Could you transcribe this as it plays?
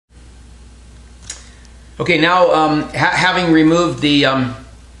Okay, now having removed the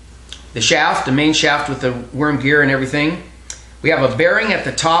shaft, the main shaft with the worm gear and everything, we have a bearing at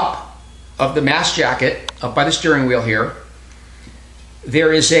the top of the mast jacket up by the steering wheel here.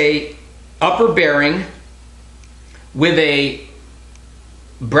 There is a upper bearing with a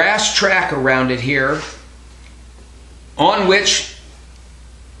brass track around it here, on which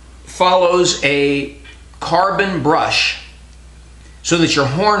follows a carbon brush so that your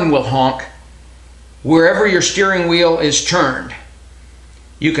horn will honk wherever your steering wheel is turned.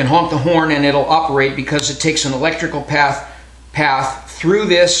 You can honk the horn and it'll operate because it takes an electrical path through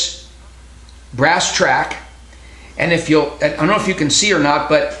this brass track. And if you'll, I don't know if you can see or not,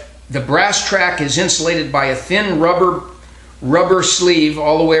 but the brass track is insulated by a thin rubber sleeve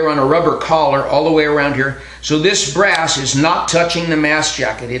all the way around, a rubber collar all the way around here. So this brass is not touching the mast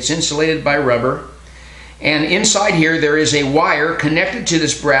jacket. It's insulated by rubber. And inside here there is a wire connected to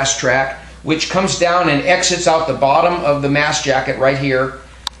this brass track, which comes down and exits out the bottom of the mast jacket right here,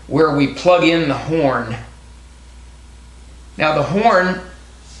 where we plug in the horn. Now the horn,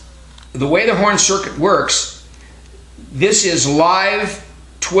 the way the horn circuit works, this is live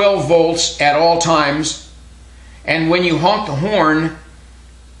 12 volts at all times, and when you honk the horn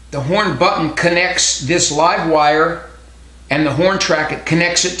button connects this live wire, and the horn track, it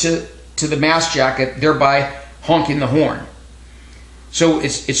connects it to the mast jacket, thereby honking the horn. So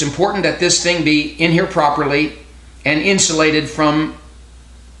it's important that this thing be in here properly and insulated from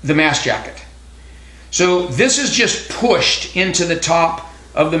the mast jacket. So this is just pushed into the top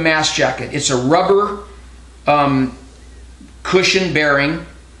of the mast jacket. It's a rubber cushion bearing,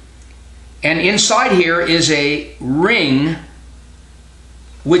 and inside here is a ring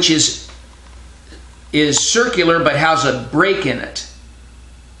which is circular but has a break in it.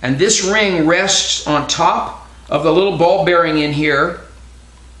 And this ring rests on top of the little ball bearing in here,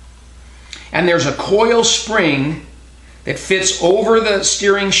 and there's a coil spring that fits over the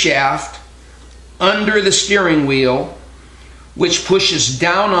steering shaft under the steering wheel, which pushes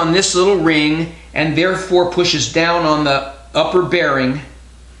down on this little ring and therefore pushes down on the upper bearing.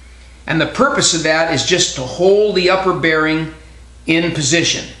 And the purpose of that is just to hold the upper bearing in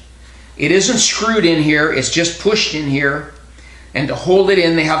position. It isn't screwed in here, it's just pushed in here. And to hold it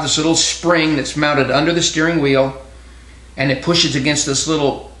in, they have this little spring that's mounted under the steering wheel, and it pushes against this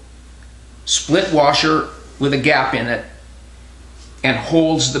little split washer with a gap in it and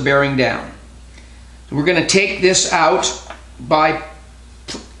holds the bearing down. We're going to take this out by,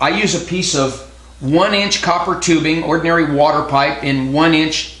 I use a piece of 1-inch copper tubing, ordinary water pipe in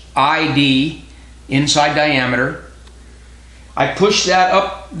 1-inch ID inside diameter. I push that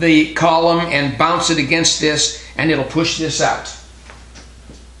up the column and bounce it against this, and it'll push this out.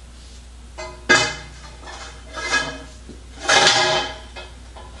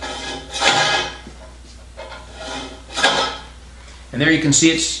 And there you can see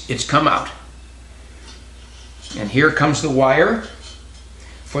it's come out. And here comes the wire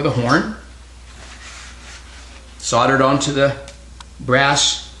for the horn, soldered onto the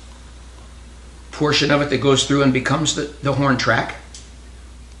brass portion of it that goes through and becomes the horn track.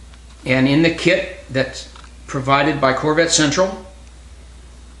 And in the kit that's provided by Corvette Central,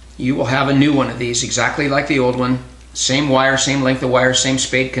 you will have a new one of these, exactly like the old one. Same wire, same length of wire, same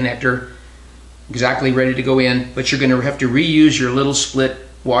spade connector, exactly ready to go in, but you're going to have to reuse your little split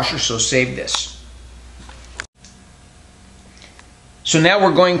washer, so save this. So now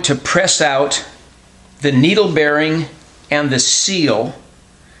we're going to press out the needle bearing and the seal,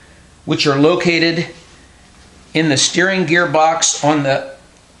 which are located in the steering gearbox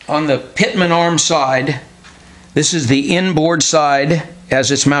on the pitman arm side. This is the inboard side as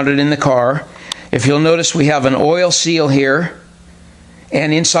it's mounted in the car. If you'll notice, we have an oil seal here,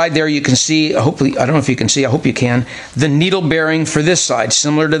 and inside there you can see, hopefully, I don't know if you can see, I hope you can, the needle bearing for this side,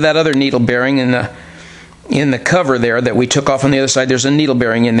 similar to that other needle bearing in the cover there that we took off on the other side. There's a needle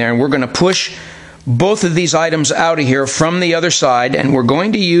bearing in there, and we're going to push both of these items out of here from the other side, and we're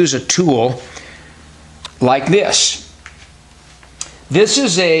going to use a tool like this. This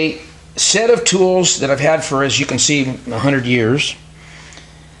is a set of tools that I've had for, as you can see, 100 years.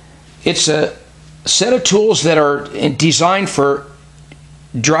 It's a set of tools that are designed for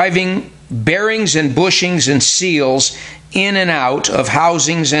driving bearings and bushings and seals in and out of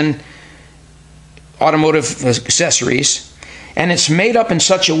housings and automotive accessories, and it's made up in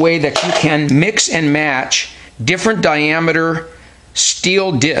such a way that you can mix and match different diameter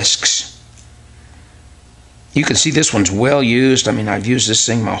steel discs. You can see this one's well used. I mean, I've used this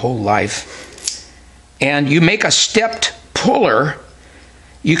thing my whole life. And you make a stepped puller.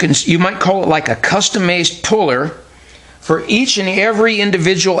 You might call it like a custom-made puller for each and every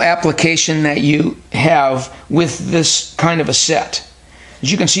individual application that you have with this kind of a set.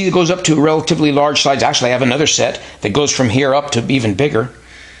 As you can see, it goes up to a relatively large size. Actually, I have another set that goes from here up to even bigger.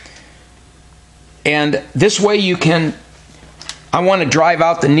 And this way you can, I want to drive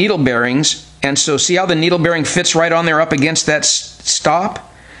out the needle bearings, and so see how the needle bearing fits right on there up against that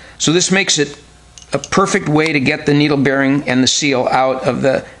stop? So this makes it a perfect way to get the needle bearing and the seal out of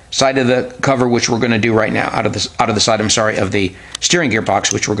the side of the cover, which we're going to do right now, out of the side, I'm sorry, of the steering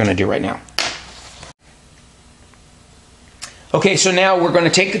gearbox, which we're going to do right now. Okay, so now we're going to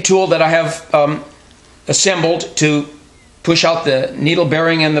take the tool that I have assembled to push out the needle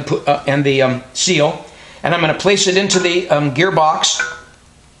bearing and the seal, and I'm going to place it into the gearbox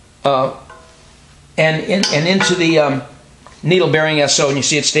and into the needle bearing as so. And you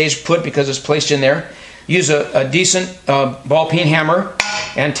see it stays put because it's placed in there. Use a decent ball peen hammer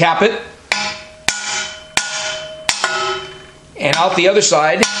and tap it, and out the other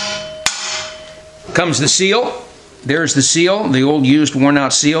side comes the seal. There's the seal, the old used worn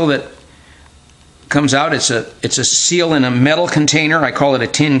out seal that comes out. It's a seal in a metal container. I call it a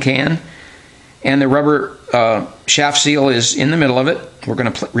tin can, and the rubber shaft seal is in the middle of it. We're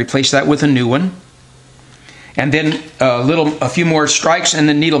going to replace that with a new one, and then a few more strikes and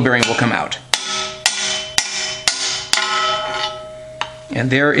the needle bearing will come out. And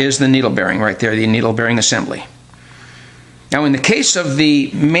there is the needle bearing right there, the needle bearing assembly. Now in the case of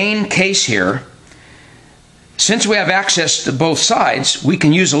the main case here, since we have access to both sides, we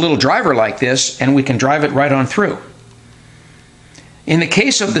can use a little driver like this and we can drive it right on through. In the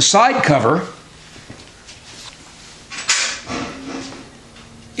case of the side cover,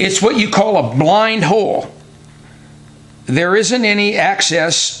 it's what you call a blind hole. There isn't any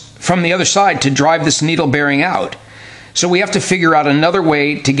access from the other side to drive this needle bearing out. So we have to figure out another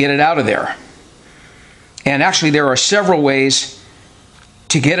way to get it out of there. And actually there are several ways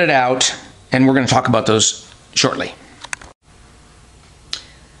to get it out, and we're going to talk about those shortly.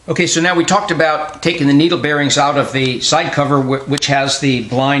 Okay, so now we talked about taking the needle bearings out of the side cover, which has the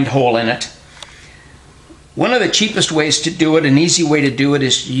blind hole in it. One of the cheapest ways to do it, an easy way to do it,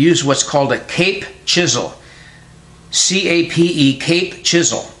 is to use what's called a cape chisel. C-A-P-E, cape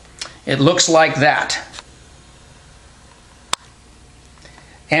chisel. It looks like that.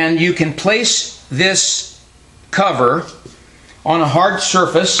 And you can place this cover on a hard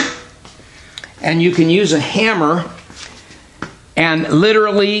surface, and you can use a hammer and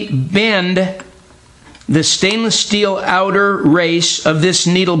literally bend the stainless steel outer race of this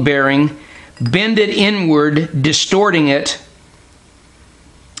needle bearing, bend it inward, distorting it,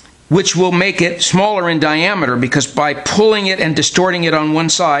 which will make it smaller in diameter, because by pulling it and distorting it on one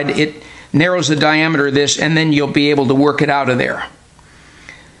side, it narrows the diameter of this, and then you'll be able to work it out of there.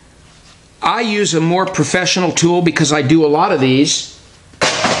 I use a more professional tool because I do a lot of these.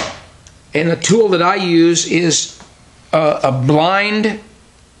 And the tool that I use is a blind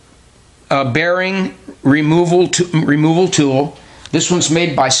bearing removal tool. This one's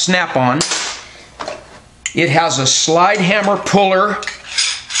made by Snap-on. It has a slide hammer puller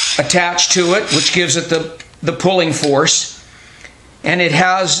attached to it, which gives it the pulling force. And it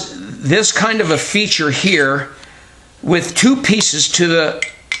has this kind of a feature here with two pieces to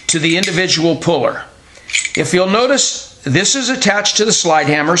the individual puller. If you'll notice, this is attached to the slide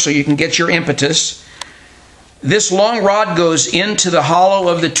hammer so you can get your impetus. This long rod goes into the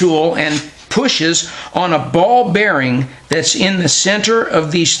hollow of the tool and pushes on a ball bearing that's in the center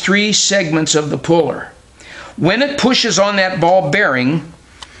of these three segments of the puller. When it pushes on that ball bearing,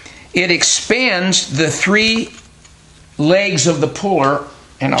 it expands the three legs of the puller,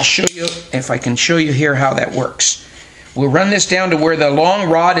 and I'll show you, if I can show you here, how that works. We'll run this down to where the long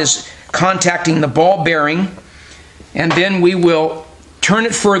rod is contacting the ball bearing, and then we will turn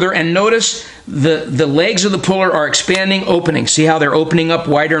it further, and notice the legs of the puller are expanding, opening. See how they're opening up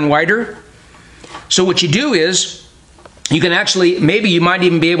wider and wider? So what you do is, you can actually, maybe you might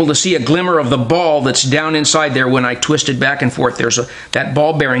even be able to see a glimmer of the ball that's down inside there when I twist it back and forth. That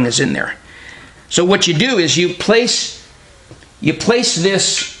ball bearing is in there. So what you do is you place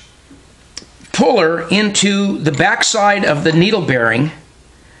this puller into the backside of the needle bearing,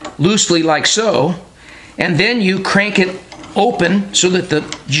 loosely like so, and then you crank it open so that the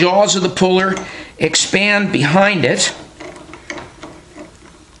jaws of the puller expand behind it.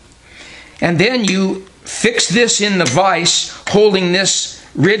 And then you fix this in the vise, holding this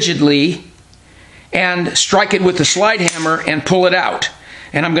rigidly, and strike it with the slide hammer and pull it out.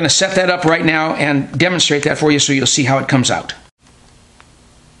 And I'm going to set that up right now and demonstrate that for you so you'll see how it comes out.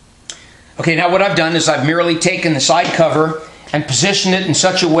 Okay, now what I've done is I've merely taken the side cover and positioned it in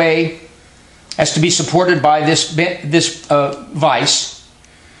such a way has to be supported by this vise.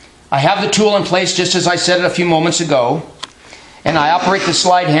 I have the tool in place just as I said it a few moments ago, and I operate the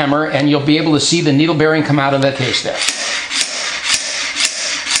slide hammer, and you'll be able to see the needle bearing come out of the case there.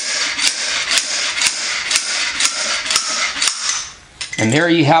 And there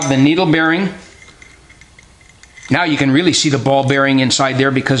you have the needle bearing. Now you can really see the ball bearing inside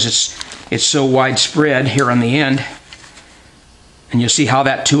there because it's so widespread here on the end. And you'll see how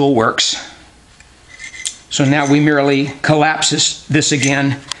that tool works. So now we merely collapse this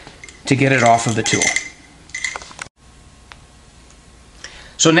again to get it off of the tool.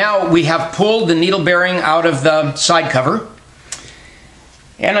 So now we have pulled the needle bearing out of the side cover.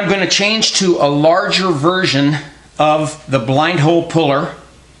 And I'm going to change to a larger version of the blind hole puller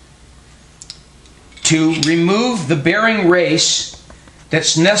to remove the bearing race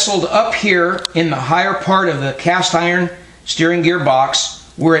that's nestled up here in the higher part of the cast iron steering gearbox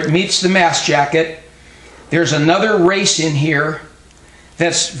where it meets the mast jacket. There's another race in here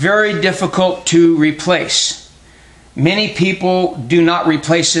that's very difficult to replace. Many people do not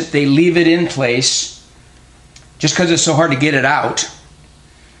replace it, they leave it in place just because it's so hard to get it out.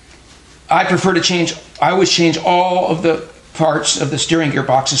 I prefer to change, I always change all of the parts of the steering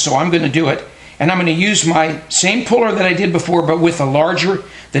gearboxes, so I'm going to do it. And I'm going to use my same puller that I did before, but with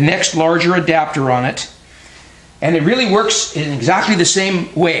the next larger adapter on it. And it really works in exactly the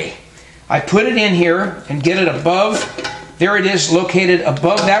same way. I put it in here and get it above, there it is located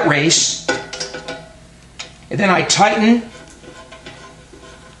above that race. And then I tighten,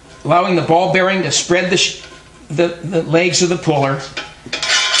 allowing the ball bearing to spread the legs of the puller.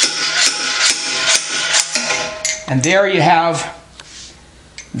 And there you have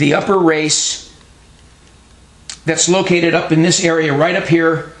the upper race that's located up in this area, right up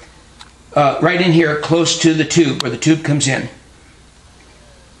here, right in here, close to the tube, where the tube comes in.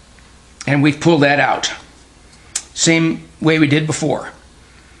 And we've pulled that out. Same way we did before.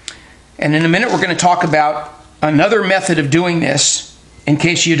 And in a minute we're going to talk about another method of doing this in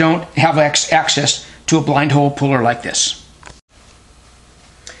case you don't have access to a blind hole puller like this.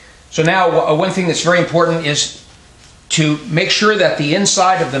 So now one thing that's very important is to make sure that the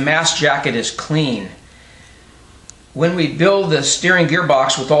inside of the mast jacket is clean. When we build the steering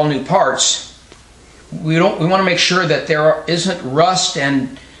gearbox with all new parts, we want to make sure that there isn't rust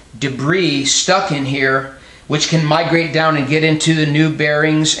and debris stuck in here which can migrate down and get into the new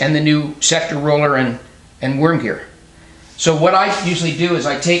bearings and the new sector roller and worm gear. So what I usually do is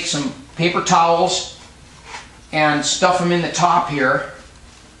I take some paper towels and stuff them in the top here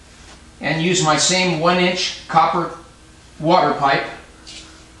and use my same 1-inch copper water pipe,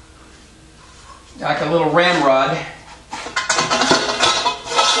 like a little ramrod,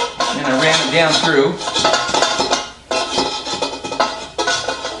 and I ram it down through.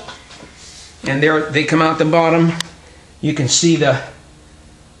 And there they come out the bottom. You can see the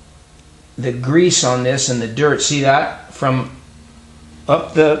grease on this and the dirt. See that? From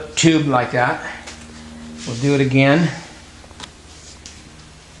up the tube like that. We'll do it again.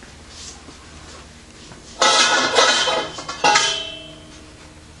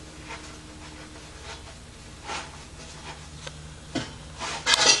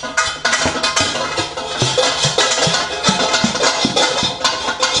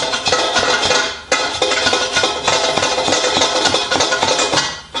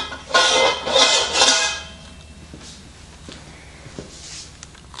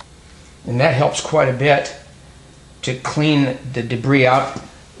 And that helps quite a bit to clean the debris out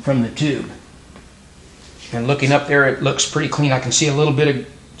from the tube. And looking up there, it looks pretty clean. I can see a little bit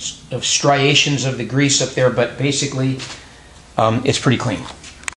of striations of the grease up there, but basically it's pretty clean.